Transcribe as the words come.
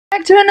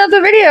Back to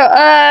another video.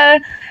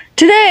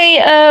 Today,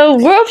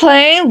 we're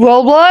playing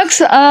Roblox,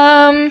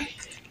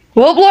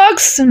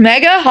 Roblox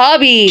Mega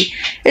Hobby.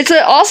 It's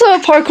also a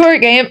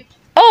parkour game.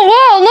 Oh,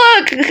 wow,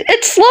 look!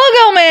 It's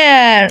Logo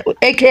Man!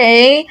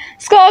 AKA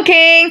Skull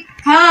King!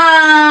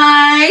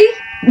 Hi!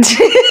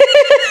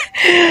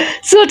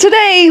 So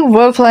today,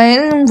 we're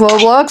playing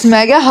Roblox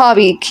Mega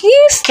Hobby. Can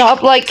you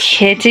stop,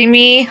 hitting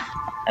me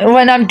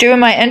when I'm doing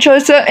my intro?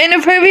 So in the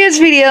previous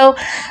video,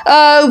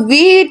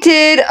 we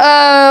did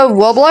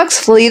Roblox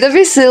Flee the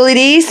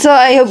Facility, so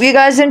I hope you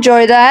guys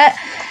enjoy that.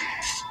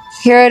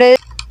 Here it is.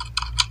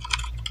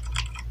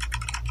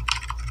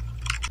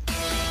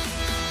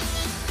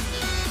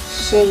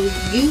 So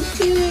you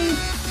can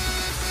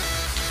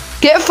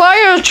Get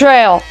Fire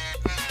Trail!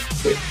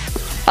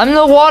 I'm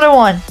the water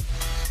one.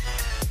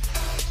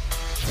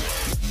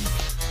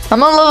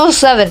 I'm on level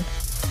 7.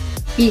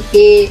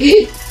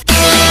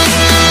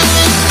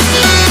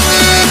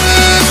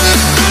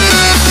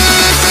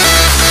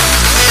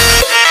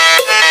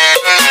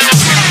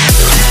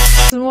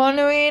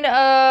 Wondering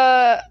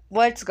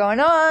what's going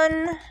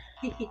on?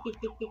 Woo!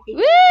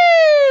 Woo!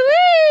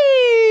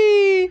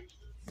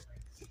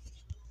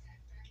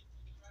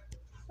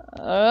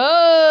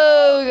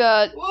 Oh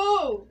god.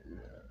 Whoa!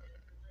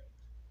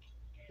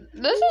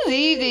 This is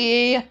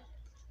easy.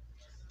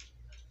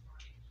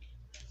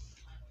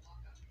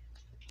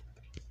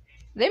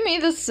 They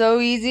made this so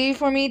easy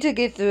for me to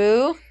get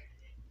through.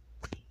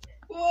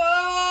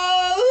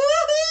 Whoa!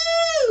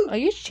 Woohoo! Are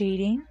you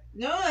cheating?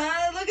 No,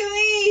 look at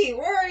me!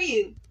 Where are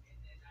you?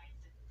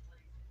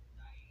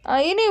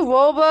 You need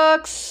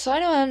Robux. I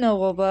don't have no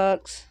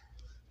Robux.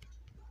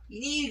 You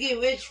need to get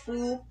rich,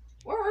 fool.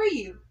 Where are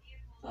you?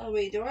 Oh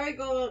wait, do I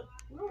go?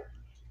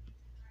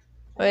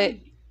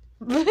 Wait.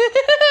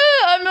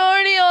 I'm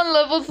already on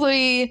level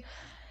 3.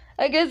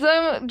 I guess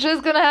I'm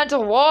just gonna have to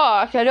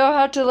walk. I don't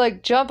have to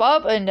jump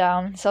up and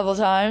down several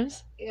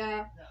times.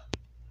 Yeah.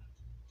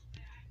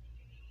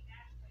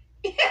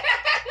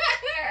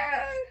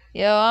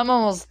 Yo, I'm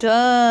almost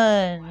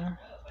done.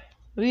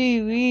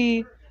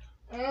 Wee.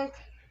 Okay.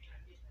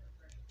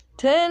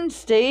 10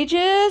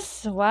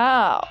 stages?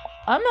 Wow.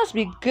 I must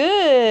be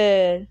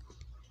good.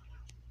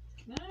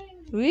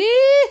 Woo!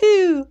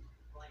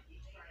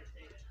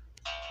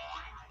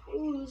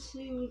 Ooh, let's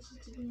see what's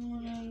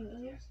going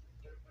on.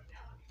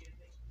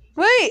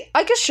 Wait,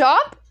 I can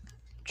shop?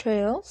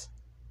 Trails?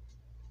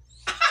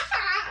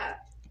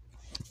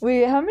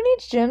 Wait, how many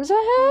gems I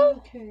have?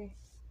 Okay.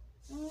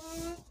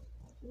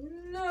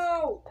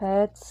 No.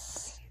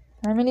 Pets.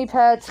 How many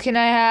pets can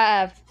I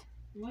have?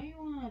 Why you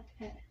want a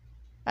pet?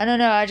 I don't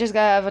know, I just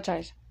got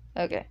advertised.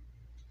 Okay.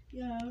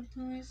 Yeah,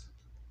 advertise.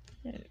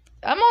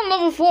 I'm on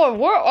level 4.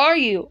 Where are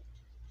you?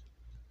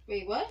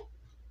 Wait, what?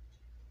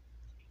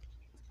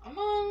 I'm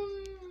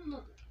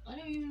on. I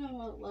don't even know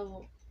what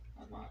level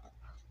I'm on.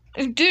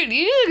 Dude,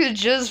 you could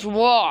just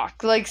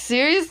walk.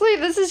 Seriously?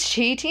 This is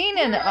cheating?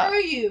 Where are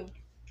you?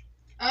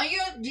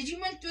 Did you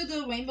went through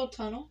the rainbow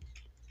tunnel?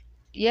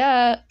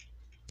 Yeah.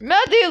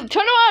 Matthew,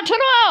 turn around!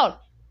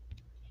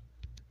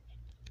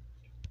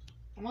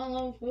 I'm on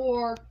level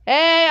 4.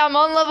 Hey, I'm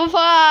on level 5!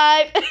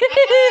 I'm gonna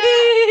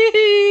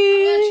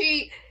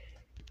cheat.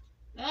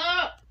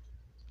 No.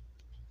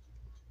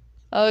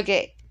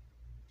 Okay.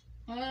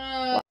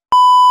 I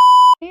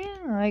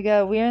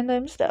got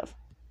random stuff.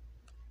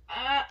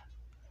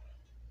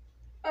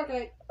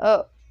 Okay.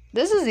 Oh,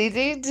 this is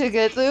easy to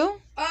get through.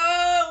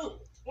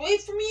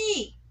 Wait for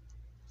me.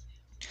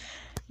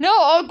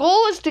 No, our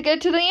goal is to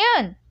get to the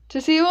end. To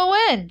see who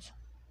wins.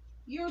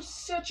 You're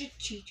such a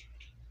cheater.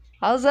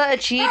 How's that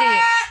cheating?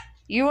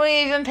 You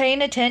weren't even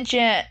paying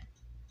attention.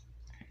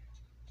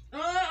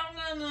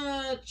 I'm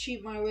gonna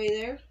cheat my way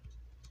there.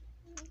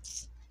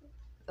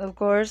 Of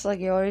course, like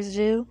you always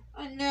do.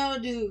 I now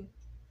do.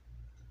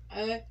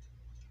 This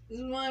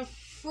is my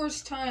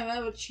first time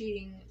ever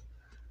cheating.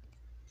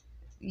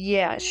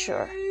 Yeah,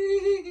 sure.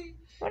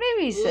 Whatever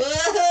you say.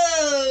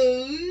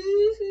 Whoa!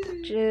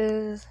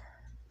 Just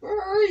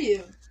Where are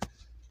you?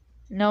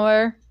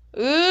 nowhere.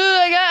 Ooh,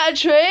 I got a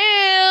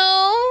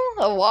trail!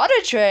 A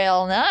water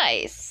trail,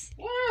 nice.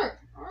 Where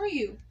are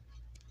you?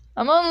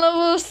 I'm on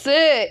level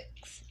 6.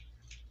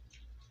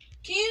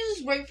 Can you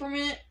just wait for a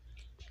minute?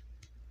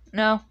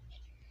 No.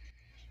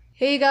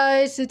 Hey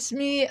guys, it's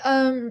me,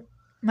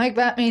 Mike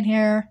Batman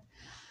here.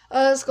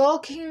 Skull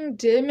King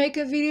did make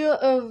a video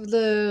of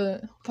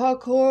the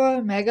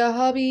parkour mega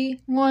hobby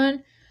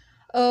one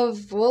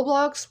of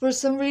Roblox. For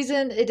some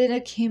reason, it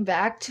didn't came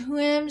back to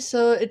him,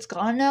 so it's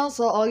gone now.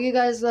 So all you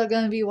guys are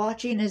gonna be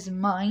watching is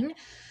mine.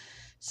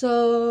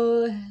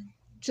 So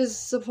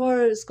just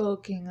support Skull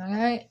King,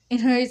 alright?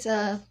 Anyways,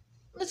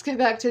 let's get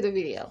back to the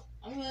video.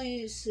 I'm going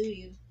to sue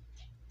you.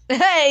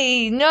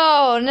 Hey,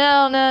 no.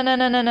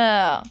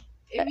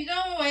 If you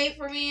don't wait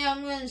for me,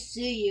 I'm going to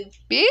sue you.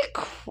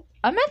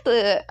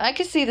 I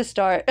can see the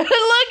start. Look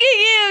at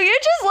you!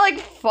 You're just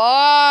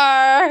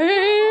far. Where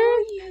are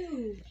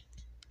you?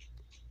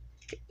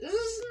 This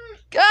isn't.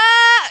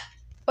 Ah!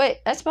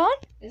 Wait, I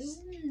spawned? This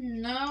is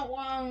not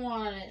what I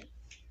wanted.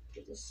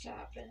 Get this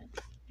happen.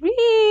 Wee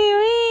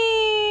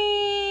wee.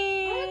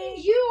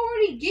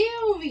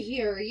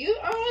 character?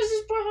 I was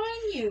just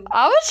behind you.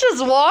 I was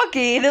just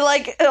walking,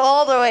 like,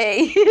 all the way.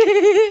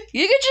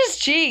 You could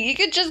just cheat. You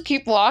could just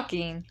keep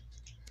walking.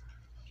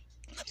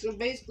 So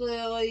basically,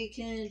 all you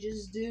can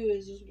just do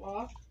is just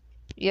walk.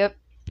 Yep.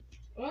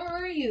 Where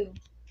are you?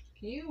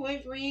 Can you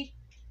wait for me?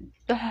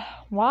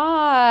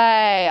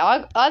 Why?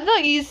 I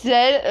thought you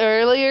said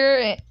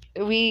earlier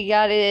we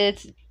gotta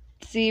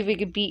see if we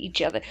could beat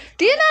each other.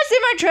 Do you not see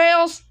my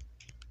trails?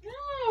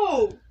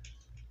 No.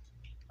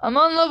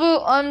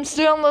 I'm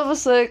still on level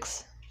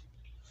 6.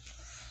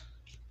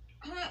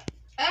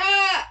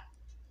 Ah!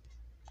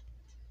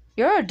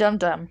 You're a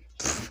dum-dum.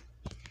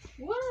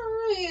 Where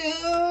are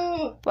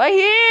you? Right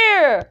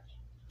here!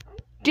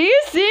 Do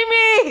you see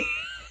me?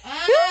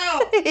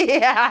 Ow!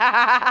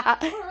 Yeah.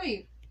 Where are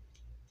you?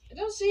 I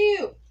don't see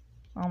you.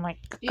 Oh my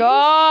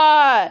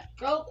god!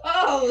 Go!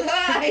 Oh,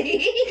 hi!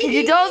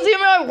 You don't see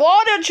my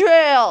water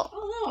trail!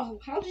 Oh no!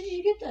 How did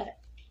you get that?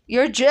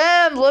 Your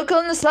gem! Look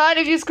on the side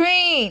of your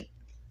screen!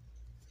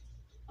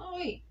 Oh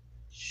wait,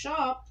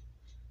 shop,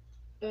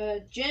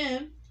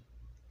 gem.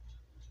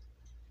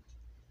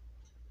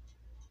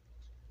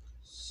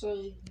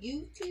 So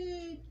you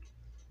could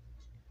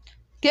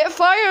Get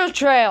fire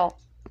trail!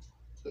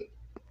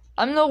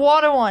 I'm the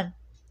water one.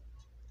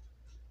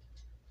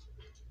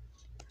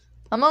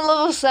 I'm on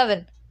level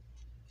 7.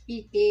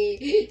 I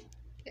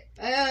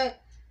got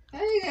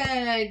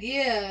an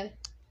idea.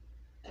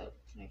 Oh,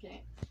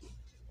 okay.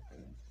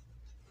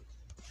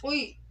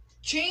 Wait,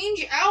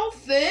 change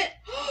outfit?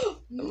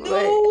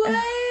 No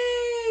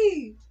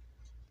way!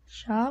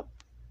 Shop.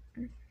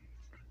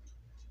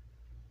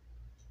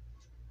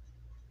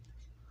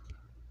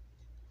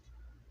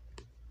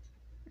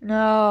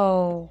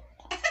 No.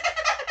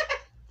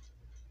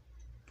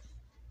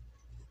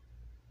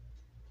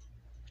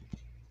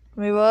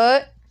 Wait,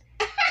 what?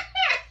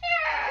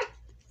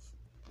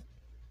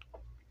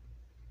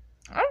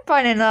 I'm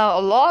finding out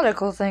a lot of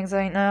cool things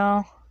right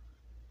now.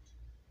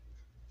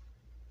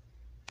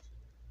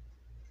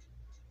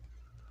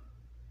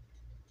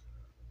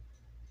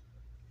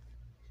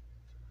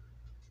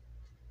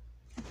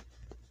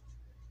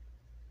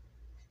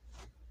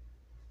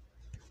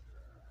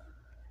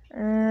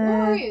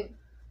 Where are you?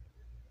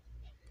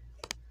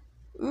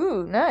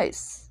 Ooh,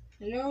 nice.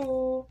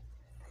 Hello.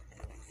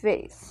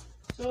 Face.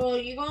 So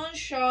you go on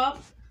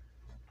shop.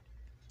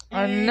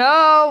 I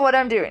know what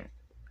I'm doing.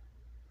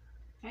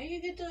 How do you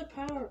get to the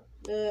power?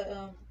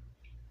 Oh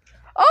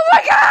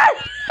my god!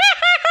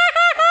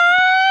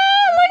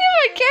 Look at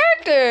my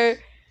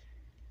character!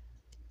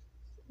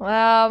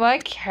 Wow, my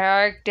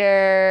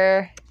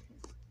character.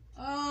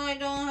 Oh, I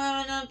don't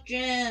have enough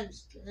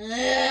gems.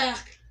 Ugh.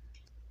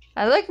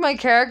 I like my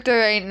character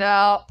right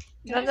now.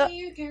 Can I see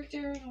your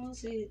character? I want to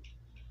see it.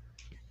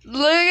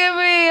 Look at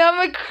me, I'm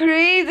a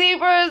crazy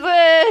person.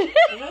 I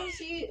don't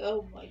see it.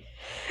 Oh my.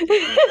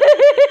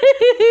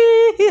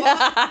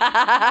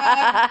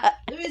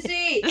 Let me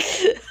see.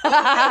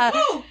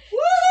 Oh,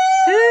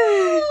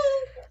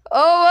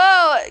 oh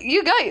wow,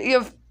 you got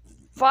your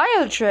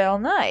fire trail,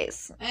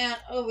 nice. and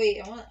oh wait,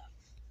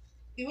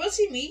 you want to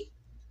see me?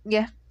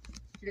 Yeah.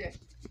 Okay.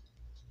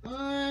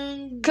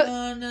 I'm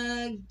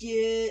gonna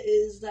get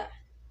is that.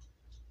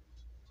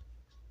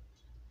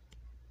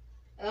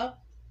 Oh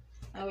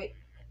wait.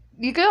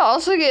 You could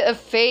also get a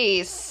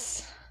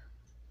face.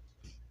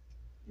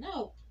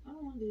 No, I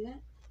don't want to do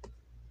that.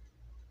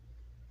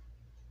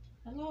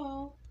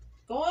 Hello.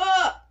 Go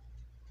up.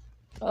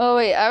 Oh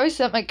wait, I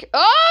reset my.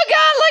 Oh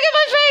god, look at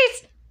my face!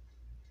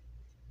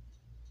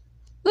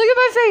 Look at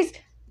my face!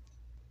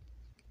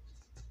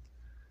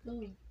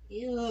 Oh,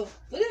 ew.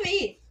 Look at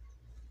me.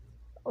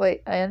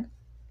 Wait, Ian.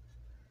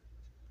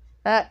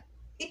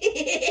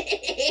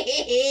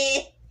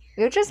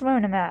 You're just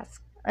wearing a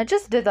mask. I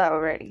just did that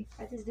already.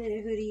 I just did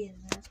a hoodie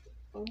and mask.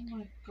 Oh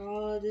my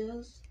god,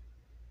 this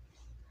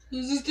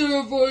is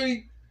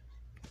terrifying.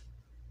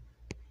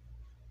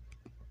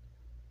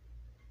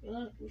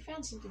 We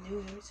found something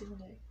new every single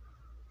day.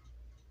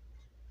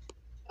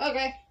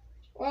 Okay.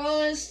 Well,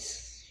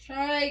 let's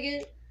try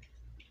again.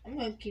 I'm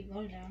gonna keep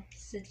going now,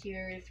 since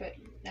you're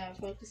now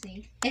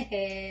focusing.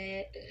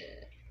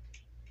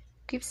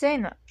 Keep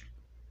saying that.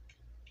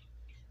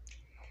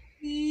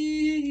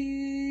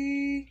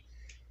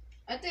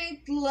 I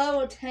think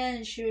level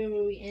 10 should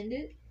we end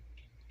it.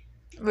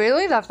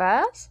 Really? That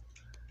fast?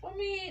 I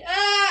mean,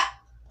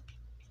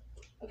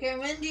 okay,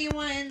 when do you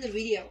want to end the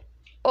video?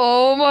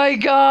 Oh my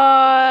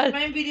god!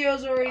 My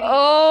video's already.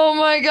 Oh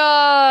my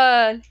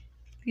god!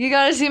 You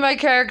gotta see my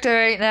character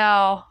right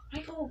now.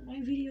 Michael, my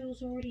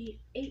video's already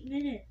 8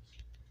 minutes.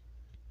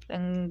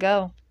 Then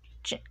go.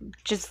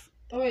 Just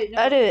Oh wait, no.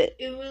 edit it.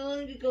 It will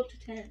only go to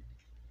 10.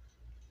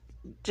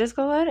 Just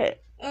go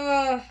edit.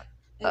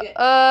 Okay.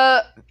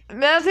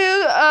 Matthew,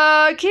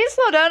 can you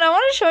slow down? I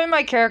want to show you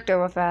my character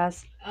real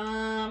fast.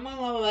 I'm on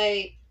my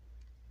way.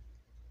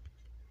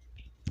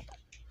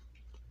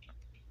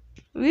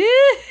 Woo!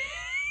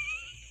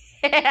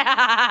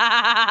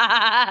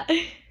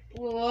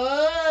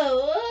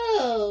 Whoa.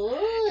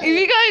 If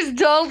you guys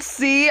don't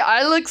see,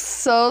 I look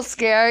so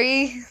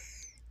scary.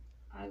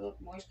 I look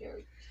more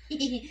scary.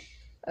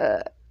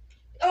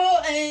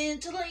 Oh,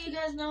 and to let you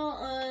guys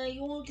know,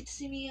 you won't get to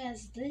see me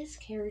as this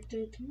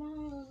character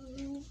tomorrow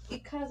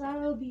because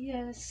I'll be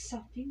as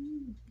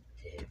something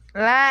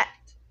What?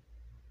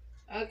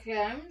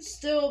 Okay, I'm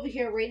still over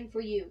here waiting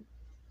for you.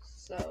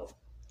 So.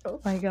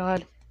 Oh my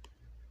god.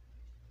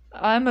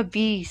 I'm a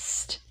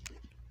beast.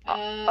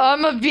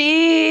 I'm a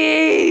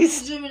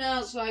beast! zooming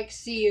out so I can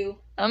see you.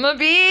 I'm a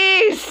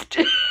beast!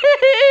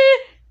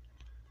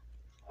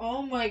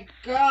 Oh my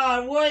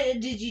god,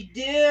 what did you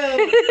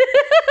do?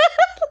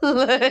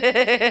 Hat?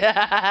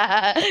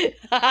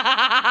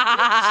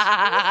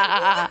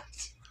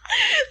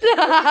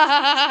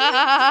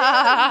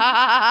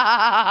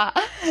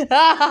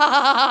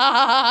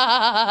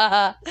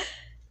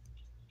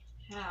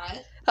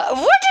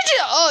 What did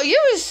you? Oh,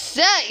 you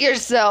set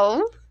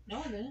yourself. No,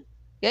 I didn't.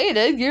 Yeah, you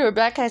did. You were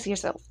backcasting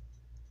yourself.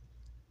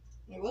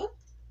 Wait, what?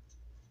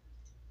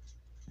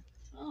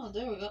 Oh,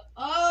 there we go.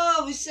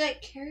 Oh, we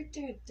set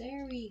character.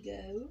 There we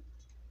go.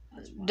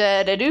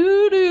 Da da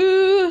doo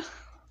doo.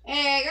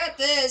 Hey, I got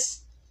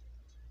this.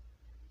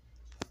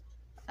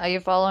 Are you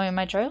following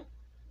my trail?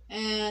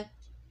 And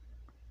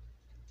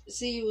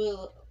see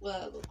what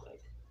I look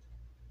like.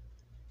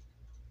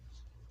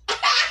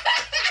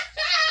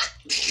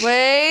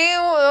 Wait,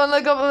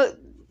 look up.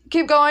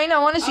 Keep going. I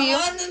want to see you.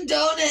 I'm on the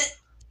donut.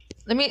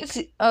 Let me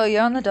see. Oh,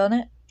 you're on the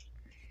donut.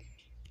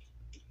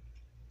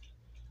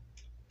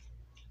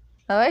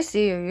 Oh, I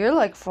see you. You're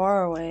like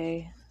far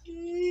away.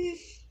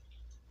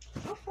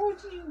 How far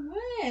do you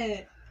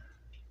went?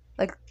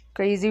 Like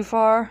crazy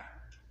far.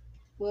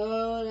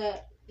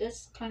 Well,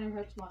 this kind of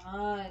hurts my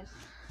eyes.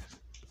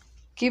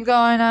 Keep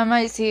going. I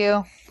might see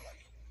you.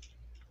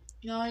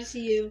 No, I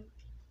see you.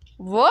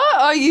 What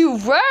are you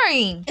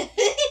wearing?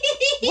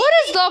 What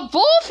is the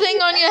bull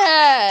thing on your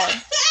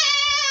head?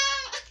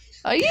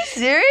 Are you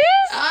serious?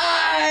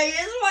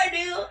 Yes, I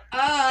do.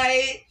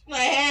 My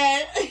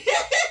head.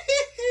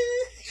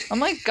 Oh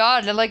my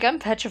god, like I'm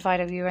petrified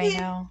of you right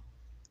now.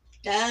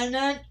 Dun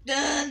dun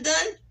dun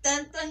dun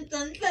dun dun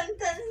dun dun dun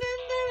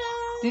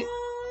dun.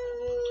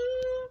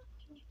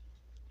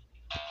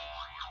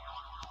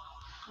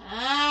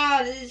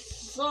 This is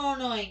so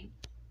annoying.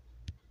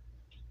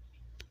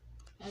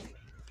 Okay.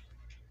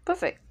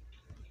 Perfect.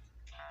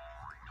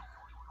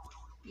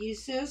 You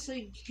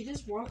seriously, you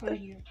just walk out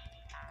here.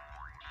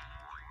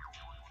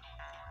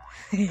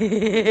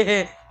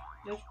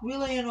 That's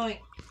really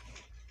annoying.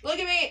 Look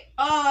at me.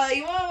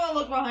 You want to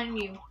look behind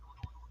you.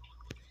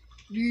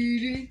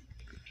 You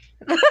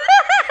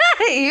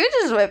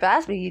just went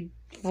past me, you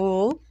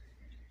fool.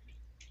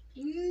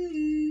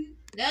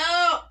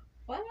 No.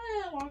 Why am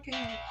I not walking?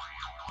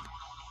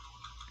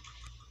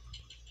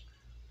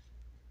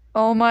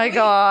 Oh my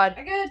god.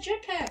 I got a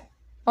jetpack.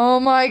 Oh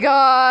my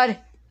god.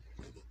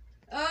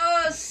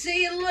 Oh,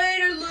 see you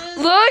later, Liz.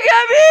 Look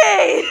at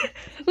me!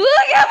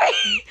 Look at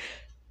me!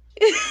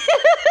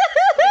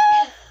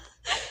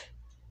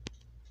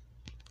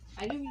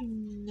 I don't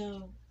even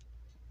know.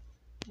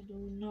 I do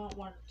not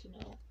want to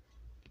know.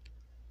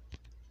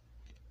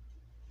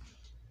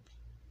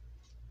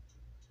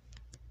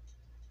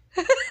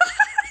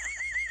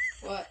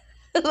 What?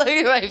 Look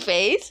at my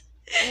face.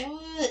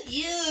 What?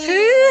 You.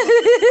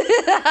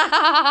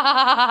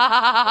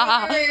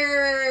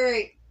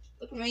 Wait.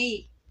 Look at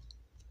me.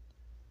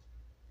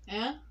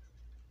 Yeah?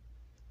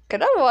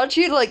 Can I watch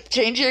you like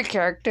change your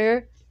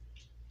character?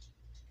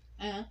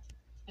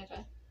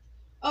 Okay.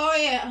 Oh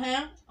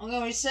yeah, I'm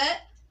gonna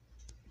reset.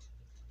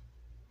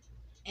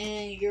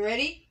 And you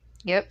ready?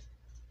 Yep.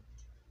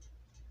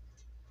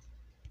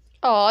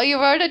 Oh, you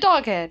wearing a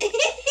dog head. look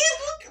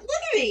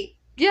at me.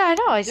 Yeah, I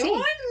know, I Do see. I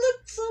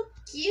look so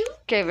cute?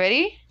 Okay,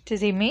 ready to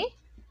see me?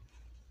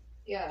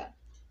 Yeah.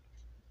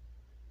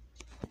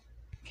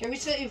 Can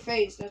reset your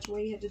face? That's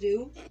what you have to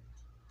do.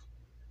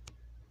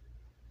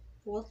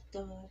 What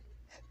the?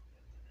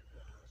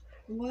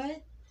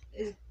 What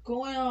is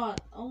going on?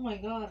 Oh my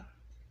god.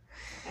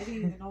 I don't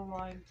even know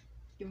what I'm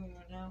doing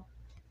right now.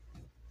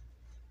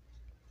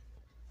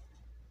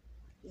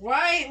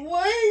 Why?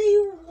 Why?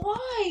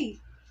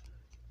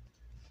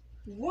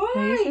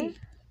 Why?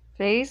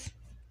 Face?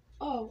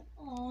 Oh,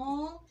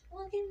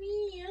 look at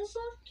me. You're so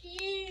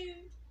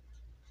cute.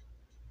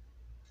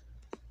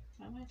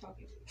 Why am I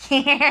talking to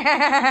you?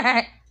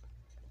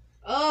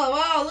 Oh,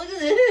 wow. Look at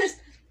this.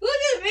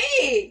 Look at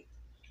me.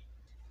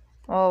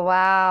 Oh,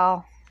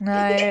 wow.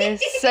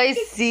 Nice. I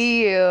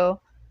see you.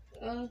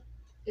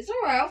 Is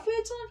there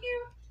outfits on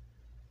here?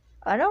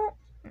 I don't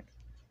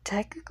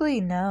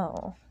technically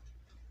know.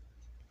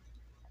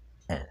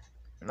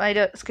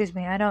 Excuse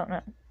me, I don't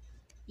know.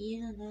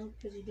 You don't know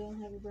because you don't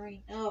have a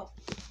brain. Oh,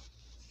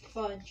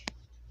 fudge.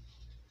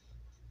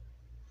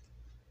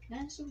 Can I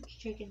have some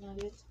chicken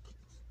nuggets?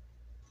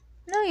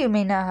 No, you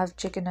may not have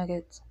chicken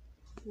nuggets.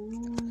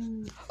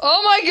 Ooh.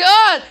 Oh my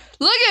god!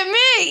 Look at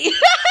me!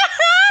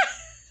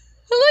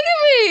 Look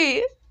at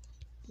me!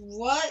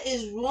 What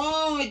is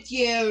wrong with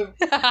you?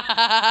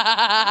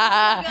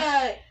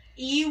 You're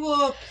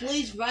evil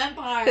police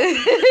vampire.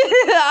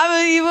 I'm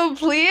an evil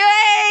police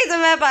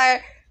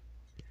vampire.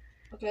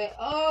 Okay,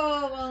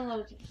 oh, well,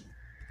 okay.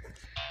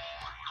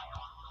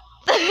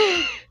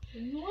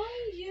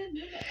 Why you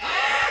do that?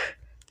 Ah!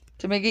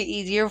 To make it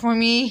easier for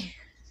me.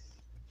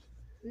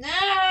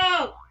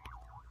 No!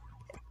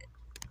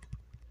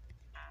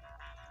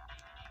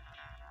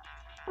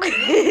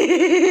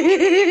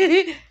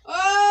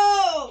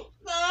 Oh!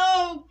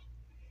 No!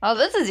 Oh,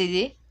 this is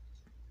easy.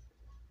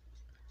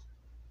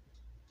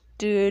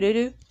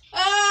 Do-do-do.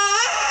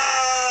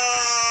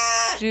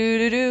 Ah!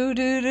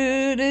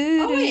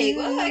 Do-do-do-do-do-do. Oh, wait,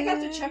 what? I got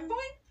the checkpoint?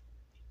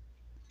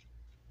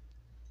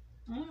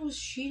 I was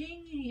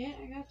cheating, and yet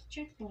I got the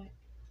checkpoint.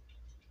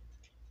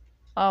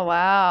 Oh,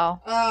 wow.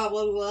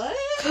 What?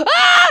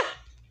 Ah!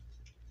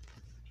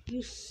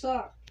 You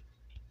suck.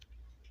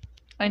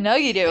 I know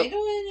you I do. don't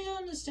really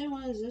understand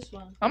what is this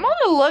one. I'm on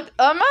the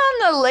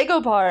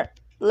Lego part.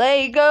 Ooh,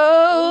 I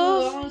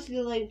Legos. want to see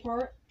the leg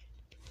part.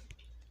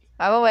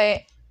 I will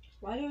wait.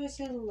 Why do I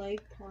say the leg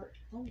part?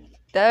 Oh my.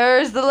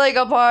 There's the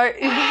Lego part.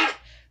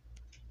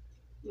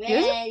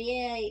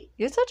 Yay!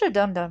 You're such a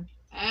dum dum.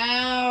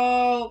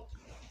 Ow!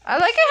 I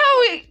like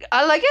it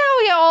how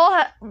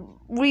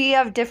we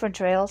have different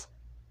trails.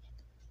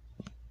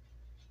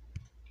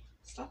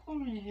 Stop on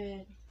my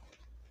head.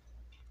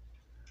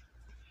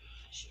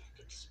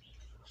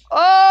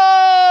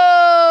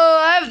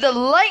 Oh, I have the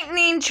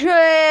lightning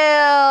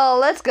trail.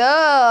 Let's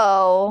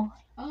go.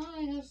 Oh,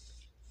 I have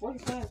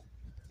 45.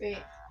 Wait.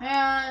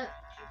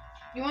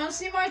 You want to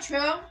see my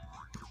trail?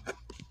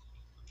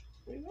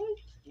 Wait, what?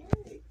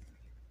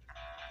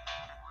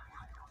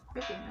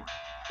 Okay,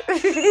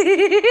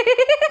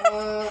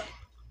 no.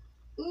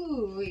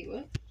 Ooh, wait,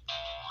 what?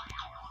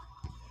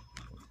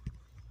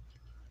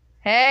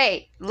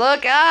 Hey,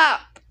 look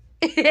up.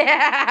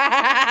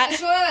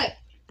 Guess what?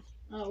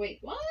 Oh, wait,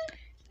 what?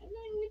 I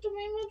didn't get the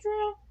rainbow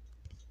trail?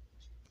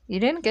 You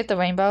didn't get the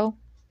rainbow?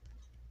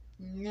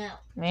 No.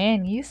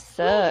 Man, you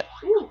suck.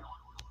 Ooh.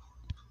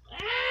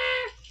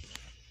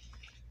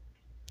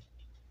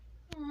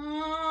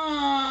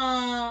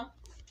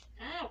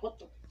 What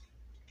the?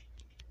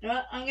 You know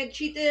what? I'm gonna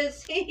cheat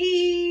this.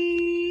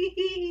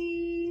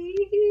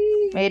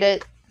 Made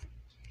it.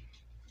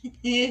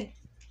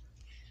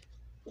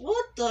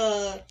 What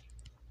the?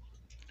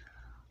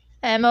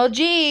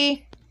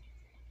 MLG.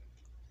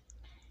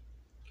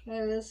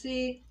 Okay, let's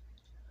see.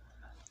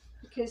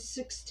 Okay,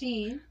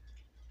 16.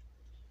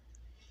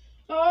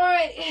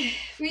 Alright,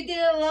 we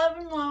did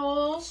 11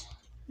 levels.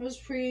 It was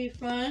pretty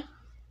fun.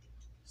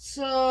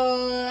 So,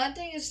 I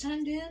think it's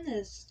time to end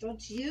this,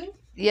 don't you?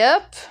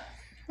 Yep.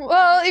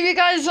 Well, if you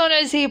guys want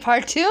to see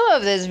part 2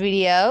 of this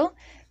video,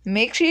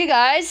 make sure you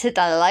guys hit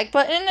that like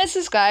button and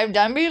subscribe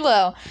down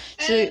below.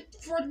 And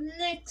for the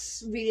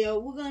next video,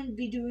 we're going to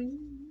be doing...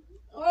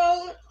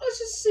 Well, let's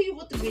just see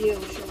what the video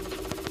will show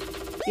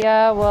you.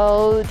 Yeah,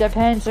 well, it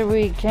depends if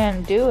we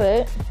can do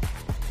it.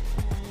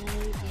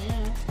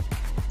 Yeah.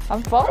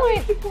 I'm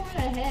following... Keep going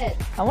ahead.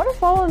 I want to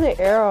follow the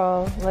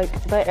arrow. Like,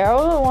 the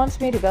arrow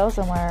wants me to go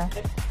somewhere.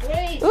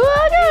 Wait. Ooh,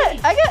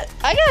 I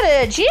got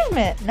an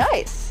achievement.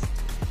 Nice.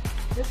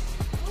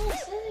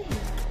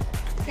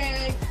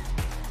 Okay.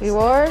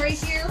 Reward? Right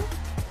here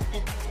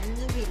and end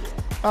the video.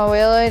 Oh,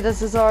 really?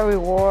 This is our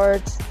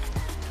rewards?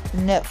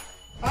 No.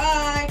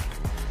 Bye.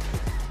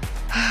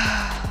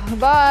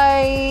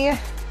 Bye.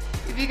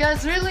 If you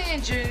guys really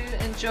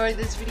enjoyed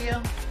this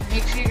video,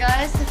 make sure you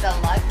guys hit that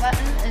like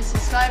button and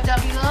subscribe down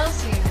below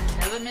so you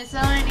never miss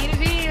out on any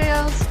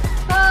videos.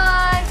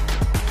 Bye.